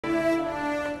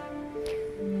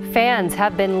Fans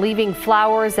have been leaving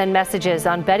flowers and messages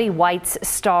on Betty White's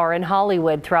star in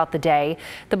Hollywood throughout the day.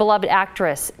 The beloved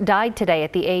actress died today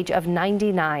at the age of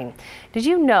 99. Did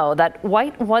you know that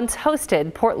White once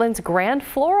hosted Portland's Grand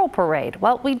Floral Parade?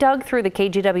 Well, we dug through the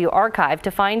KGW archive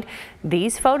to find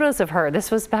these photos of her.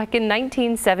 This was back in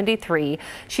 1973.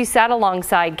 She sat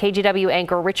alongside KGW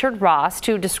anchor Richard Ross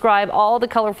to describe all the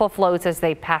colorful floats as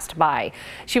they passed by.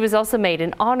 She was also made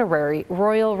an honorary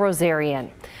Royal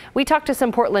Rosarian. We talked to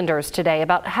some Portlanders today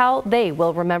about how they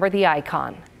will remember the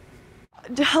icon.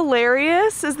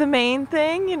 Hilarious is the main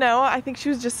thing, you know. I think she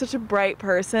was just such a bright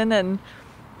person and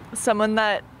someone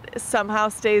that somehow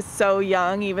stays so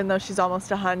young even though she's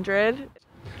almost 100.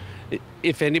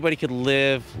 If anybody could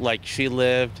live like she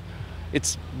lived,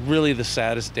 it's really the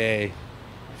saddest day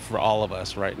for all of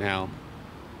us right now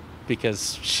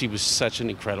because she was such an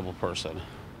incredible person.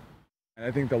 I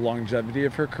think the longevity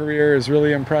of her career is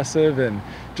really impressive, and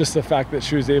just the fact that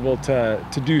she was able to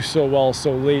do so well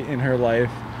so late in her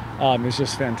life is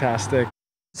just fantastic.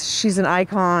 She's an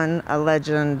icon, a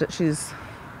legend. She's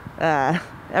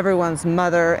everyone's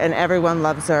mother, and everyone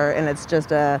loves her, and it's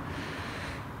a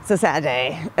sad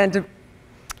day.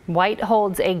 White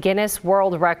holds a Guinness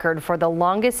World Record for the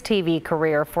longest TV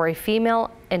career for a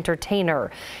female entertainer.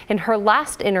 In her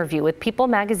last interview with People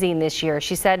magazine this year,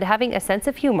 she said having a sense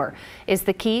of humor is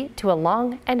the key to a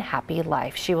long and happy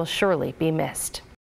life. She will surely be missed.